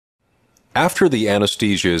After the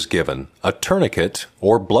anesthesia is given, a tourniquet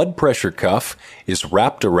or blood pressure cuff is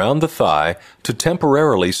wrapped around the thigh to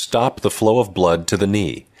temporarily stop the flow of blood to the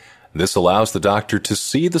knee. This allows the doctor to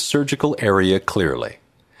see the surgical area clearly.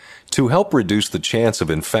 To help reduce the chance of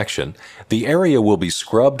infection, the area will be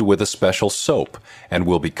scrubbed with a special soap and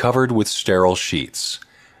will be covered with sterile sheets.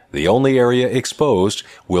 The only area exposed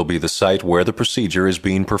will be the site where the procedure is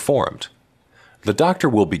being performed. The doctor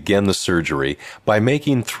will begin the surgery by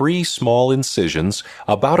making 3 small incisions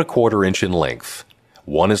about a 1/4 inch in length.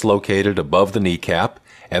 One is located above the kneecap,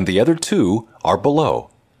 and the other 2 are below.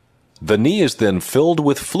 The knee is then filled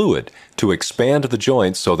with fluid to expand the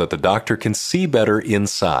joint so that the doctor can see better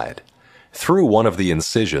inside. Through one of the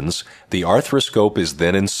incisions, the arthroscope is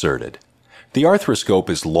then inserted. The arthroscope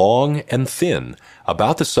is long and thin,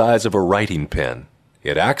 about the size of a writing pen.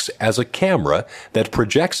 It acts as a camera that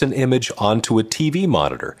projects an image onto a TV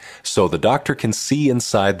monitor so the doctor can see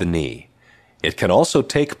inside the knee. It can also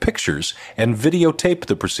take pictures and videotape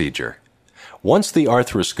the procedure. Once the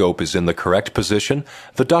arthroscope is in the correct position,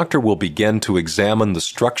 the doctor will begin to examine the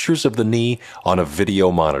structures of the knee on a video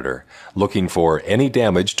monitor, looking for any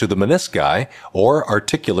damage to the menisci or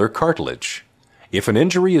articular cartilage. If an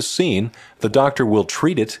injury is seen, the doctor will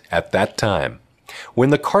treat it at that time. When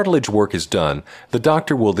the cartilage work is done, the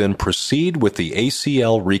doctor will then proceed with the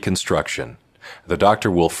ACL reconstruction. The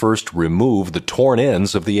doctor will first remove the torn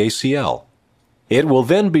ends of the ACL. It will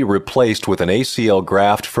then be replaced with an ACL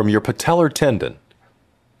graft from your patellar tendon.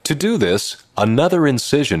 To do this, another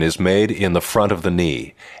incision is made in the front of the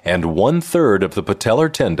knee, and 1/3 of the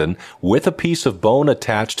patellar tendon with a piece of bone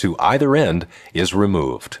attached to either end is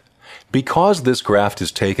removed. Because this graft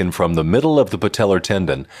is taken from the middle of the patellar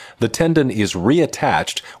tendon, the tendon is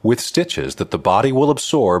reattached with stitches that the body will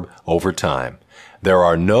absorb over time. There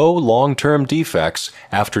are no long-term defects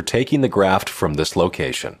after taking the graft from this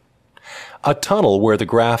location. A tunnel where the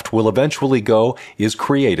graft will eventually go is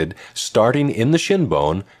created starting in the shin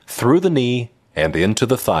bone, through the knee, and into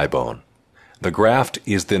the thigh bone. The graft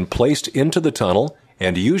is then placed into the tunnel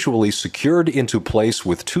and usually secured into place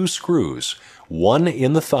with 2 screws, one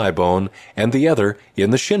in the thigh bone and the other in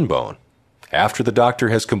the shin bone. After the doctor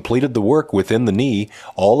has completed the work within the knee,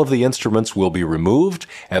 all of the instruments will be removed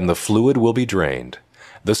and the fluid will be drained.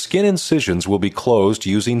 The skin incisions will be closed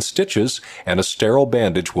using stitches and a sterile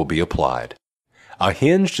bandage will be applied. A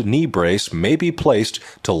hinged knee brace may be placed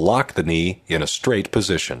to lock the knee in a straight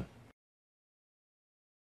position.